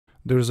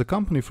There is a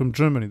company from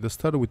Germany that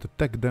started with a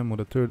tech demo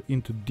that turned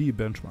into the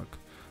benchmark.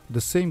 The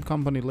same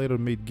company later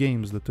made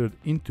games that turned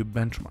into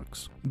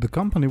benchmarks. The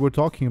company we're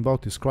talking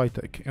about is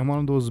Crytek, and one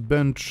of those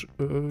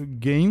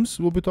games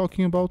we'll be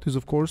talking about is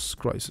of course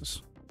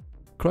Crysis.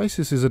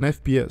 Crysis is an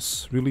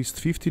FPS released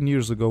 15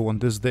 years ago on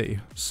this day,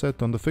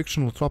 set on the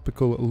fictional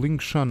tropical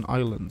Lingshan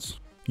Islands.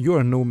 You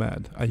are a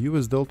nomad, a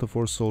US Delta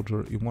Force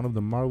soldier in one of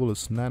the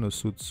marvelous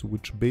nanosuits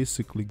which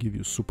basically give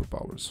you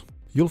superpowers.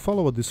 You'll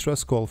follow a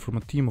distress call from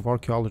a team of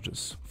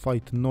archaeologists,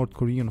 fight North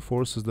Korean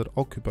forces that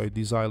occupy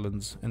these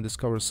islands, and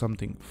discover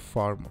something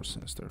far more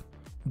sinister.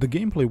 The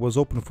gameplay was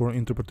open for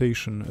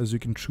interpretation, as you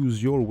can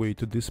choose your way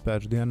to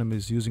dispatch the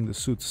enemies using the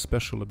suit's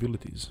special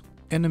abilities.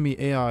 Enemy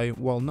AI,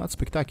 while not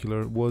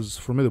spectacular, was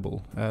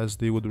formidable, as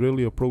they would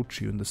rarely approach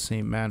you in the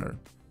same manner.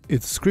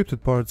 Its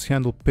scripted parts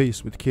handle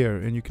pace with care,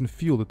 and you can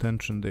feel the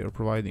tension they are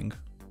providing.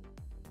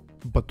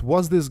 But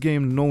was this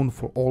game known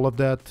for all of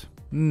that?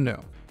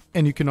 No.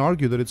 And you can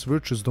argue that its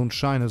virtues don't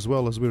shine as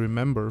well as we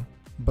remember,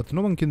 but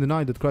no one can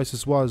deny that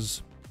Crysis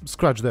was...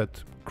 scratch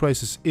that,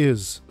 Crysis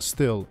is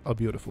still a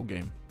beautiful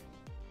game.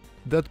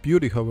 That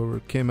beauty, however,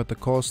 came at the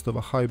cost of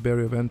a high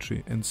barrier of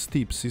entry and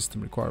steep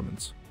system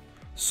requirements.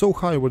 So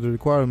high were the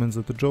requirements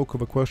that the joke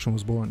of a question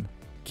was born: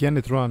 can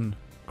it run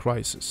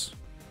Crysis?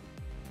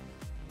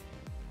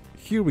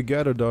 Here we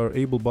gathered our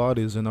able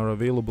bodies and our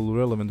available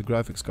relevant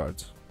graphics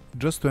cards.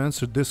 Just to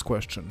answer this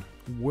question,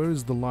 where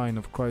is the line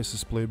of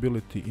Crysis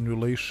playability in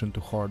relation to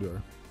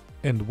hardware?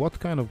 And what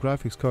kind of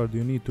graphics card do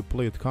you need to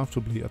play it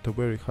comfortably at a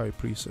very high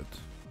preset?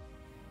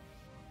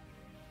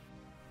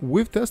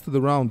 We've tested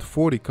around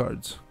 40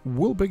 cards.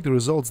 We'll break the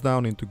results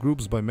down into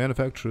groups by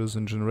manufacturers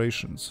and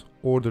generations,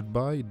 ordered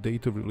by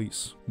date of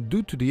release.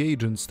 Due to the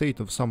age and state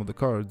of some of the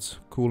cards,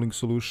 cooling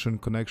solution,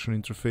 connection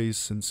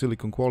interface, and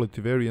silicon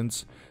quality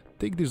variants,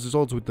 take these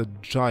results with a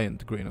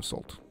giant grain of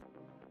salt.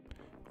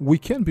 We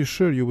can't be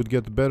sure you would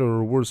get better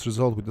or worse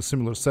result with a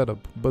similar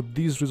setup, but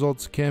these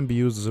results can be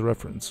used as a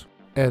reference.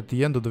 At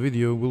the end of the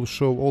video, we'll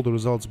show all the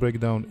results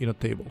breakdown in a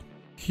table.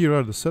 Here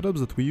are the setups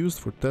that we used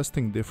for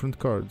testing different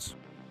cards.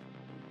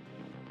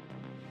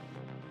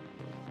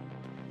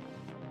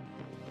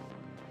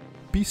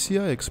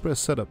 PCI Express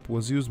setup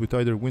was used with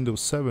either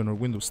Windows 7 or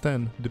Windows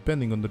 10,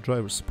 depending on the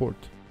driver's support.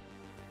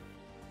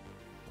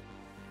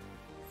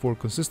 For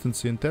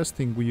consistency and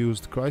testing, we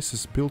used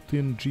Crysis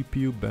built-in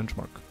GPU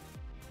benchmark.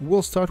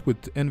 We'll start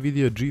with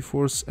NVIDIA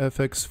GeForce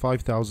FX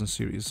 5000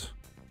 series.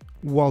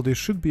 While they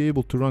should be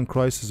able to run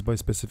Crysis by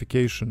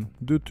specification,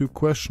 due to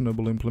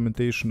questionable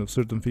implementation of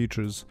certain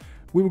features,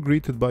 we were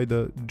greeted by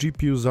the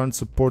GPUs aren't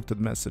supported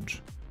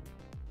message.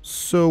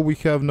 So we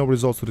have no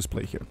results to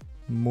display here.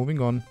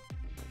 Moving on.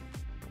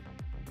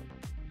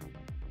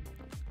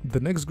 The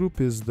next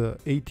group is the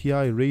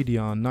ATI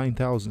Radeon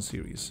 9000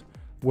 series,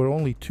 where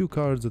only 2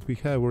 cards that we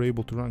have were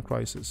able to run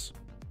Crysis.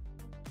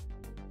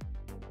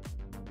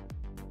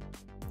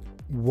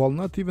 While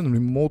not even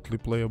remotely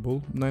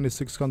playable,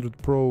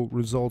 9600 Pro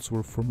results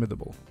were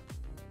formidable.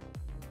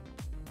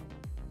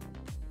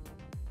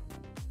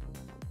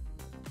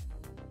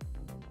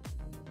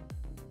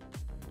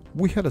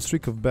 We had a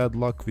streak of bad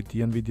luck with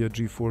the NVIDIA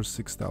GeForce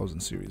 6000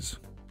 series.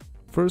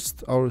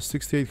 First, our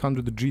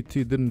 6800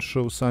 GT didn't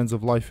show signs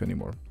of life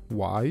anymore.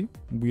 Why?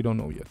 We don't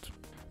know yet.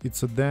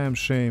 It's a damn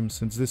shame,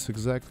 since this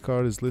exact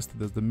card is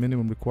listed as the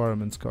minimum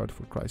requirements card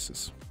for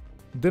Crysis.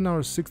 Then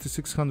our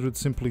 6600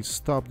 simply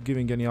stopped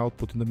giving any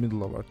output in the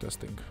middle of our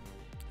testing.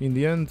 In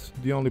the end,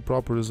 the only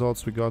proper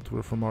results we got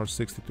were from our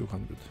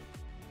 6200.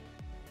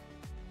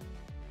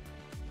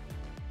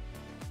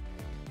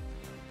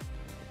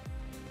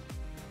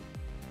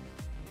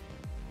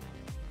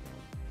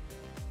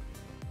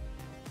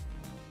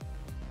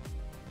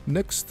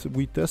 Next,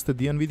 we tested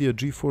the NVIDIA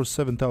GeForce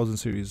 7000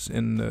 series,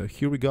 and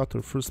here we got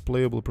our first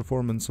playable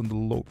performance on the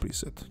low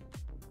preset.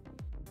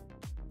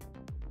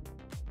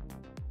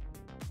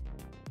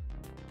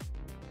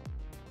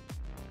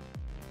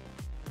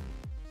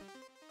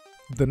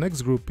 The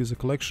next group is a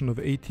collection of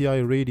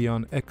ATI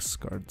Radeon X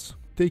cards.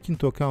 Take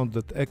into account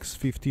that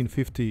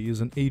X1550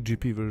 is an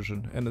AGP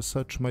version and as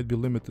such might be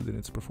limited in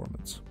its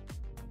performance.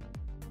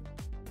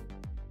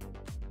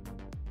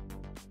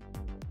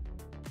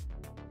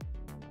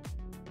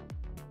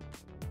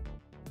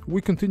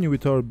 We continue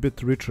with our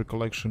bit richer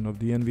collection of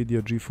the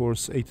NVIDIA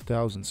GeForce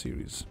 8000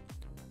 series.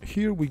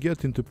 Here we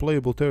get into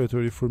playable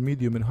territory for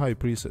medium and high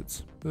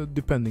presets,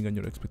 depending on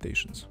your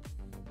expectations.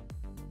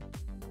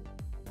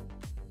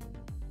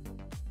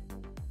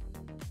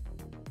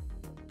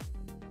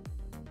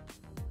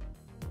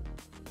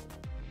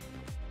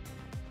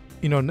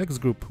 In our next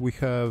group, we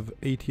have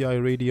ATI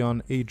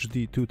Radeon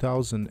HD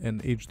 2000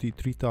 and HD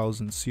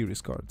 3000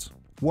 series cards.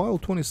 While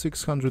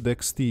 2600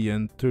 XT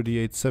and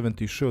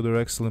 3870 show their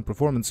excellent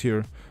performance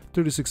here,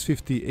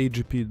 3650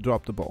 AGP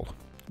dropped the ball.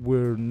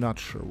 We're not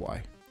sure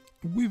why.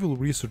 We will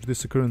research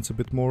this occurrence a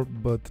bit more,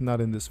 but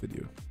not in this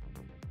video.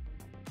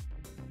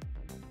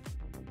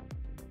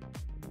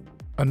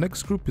 Our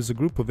next group is a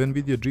group of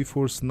NVIDIA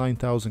GeForce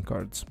 9000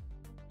 cards.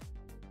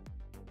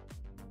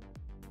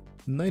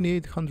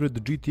 9800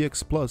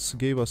 GTX Plus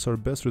gave us our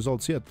best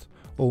results yet,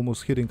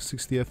 almost hitting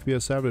 60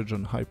 FPS average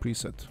on high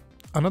preset.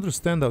 Another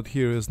standout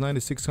here is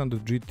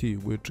 9600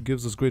 GT, which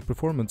gives us great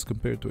performance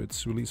compared to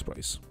its release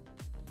price.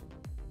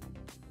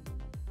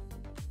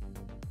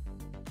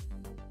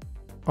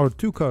 Our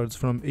two cards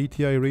from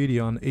ATI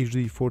Radeon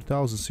HD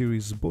 4000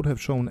 series both have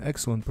shown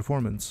excellent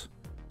performance,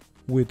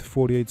 with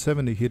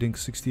 4870 hitting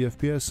 60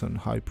 FPS on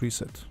high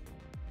preset.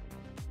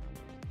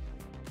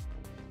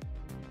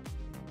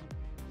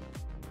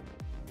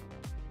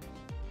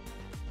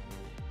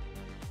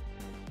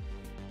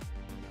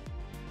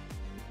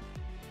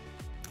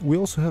 We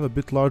also have a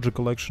bit larger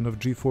collection of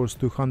GeForce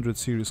 200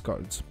 series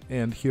cards,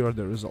 and here are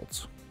the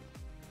results.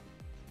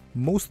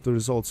 Most of the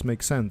results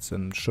make sense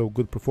and show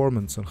good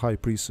performance on high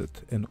preset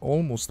and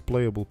almost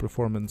playable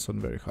performance on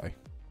very high.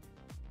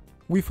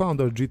 We found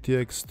our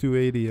GTX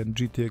 280 and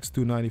GTX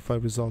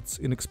 295 results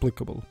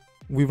inexplicable.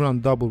 We've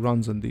run double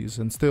runs on these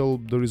and still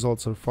the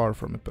results are far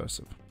from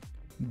impressive.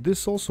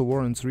 This also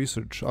warrants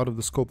research out of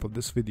the scope of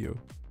this video.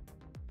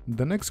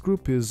 The next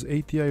group is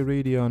ATI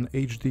Radeon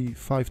HD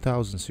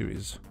 5000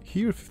 series.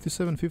 Here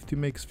 5750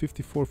 makes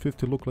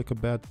 5450 look like a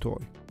bad toy.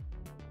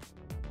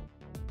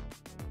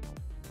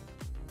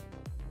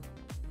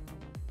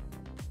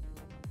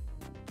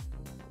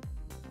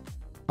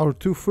 Our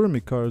two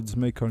Fermi cards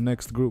make our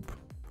next group.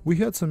 We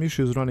had some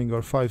issues running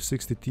our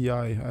 560 Ti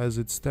as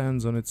it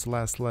stands on its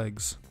last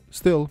legs.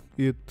 Still,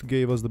 it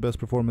gave us the best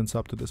performance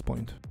up to this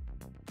point.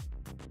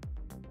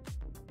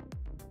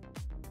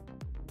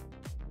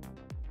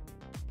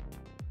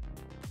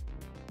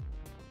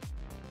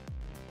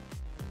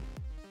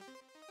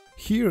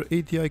 Here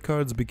ATI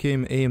cards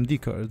became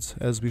AMD cards,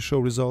 as we show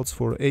results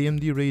for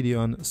AMD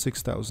Radeon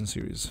 6000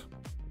 series.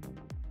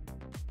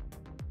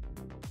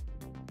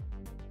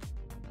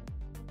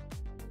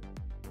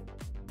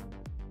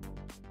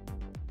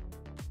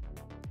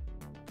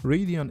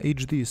 Radeon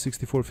HD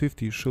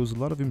 6450 shows a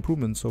lot of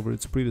improvements over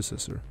its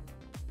predecessor.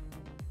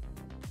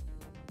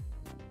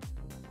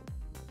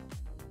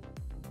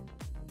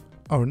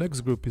 Our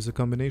next group is a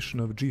combination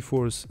of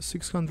GeForce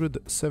 600,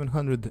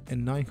 700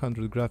 and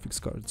 900 graphics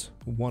cards,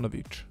 one of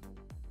each.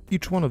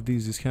 Each one of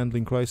these is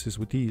handling Crysis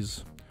with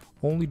ease.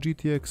 Only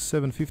GTX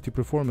 750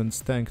 performance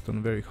tanked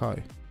on very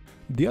high.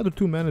 The other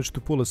two managed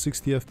to pull a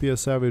 60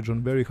 FPS average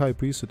on very high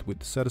preset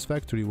with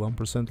satisfactory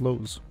 1%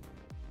 lows.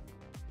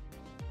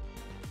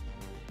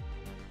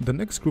 The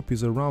next group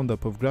is a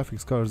roundup of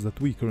graphics cards that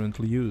we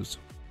currently use.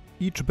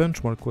 Each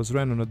benchmark was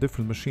ran on a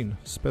different machine,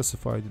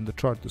 specified in the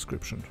chart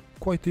description.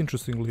 Quite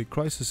interestingly,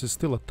 Crysis is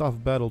still a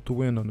tough battle to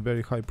win on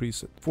very high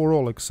preset, for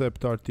all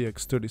except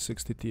RTX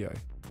 3060 Ti.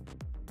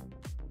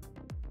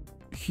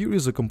 Here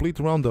is a complete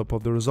roundup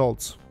of the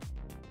results.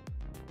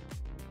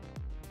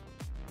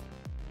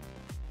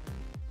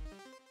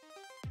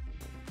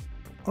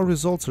 Our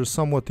results are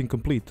somewhat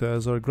incomplete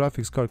as our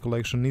graphics card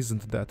collection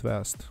isn't that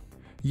vast.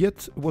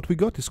 Yet, what we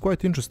got is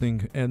quite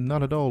interesting and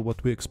not at all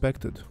what we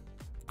expected.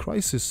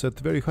 Crysis at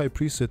very high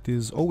preset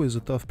is always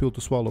a tough pill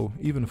to swallow,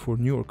 even for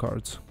newer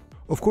cards.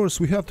 Of course,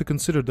 we have to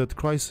consider that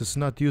Crysis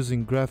not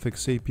using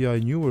graphics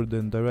API newer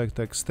than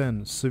DirectX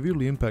 10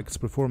 severely impacts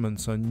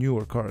performance on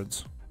newer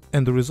cards,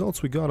 and the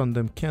results we got on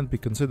them can't be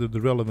considered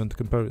relevant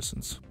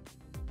comparisons.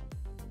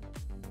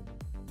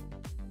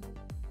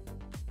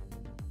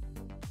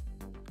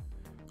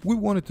 We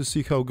wanted to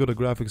see how good a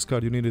graphics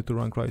card you needed to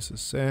run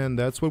Crysis, and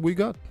that's what we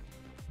got.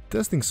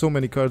 Testing so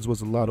many cards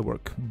was a lot of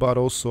work, but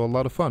also a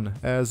lot of fun,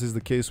 as is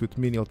the case with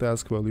menial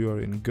tasks while you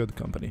are in good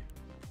company.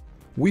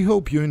 We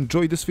hope you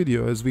enjoyed this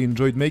video as we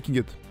enjoyed making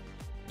it.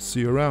 See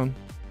you around!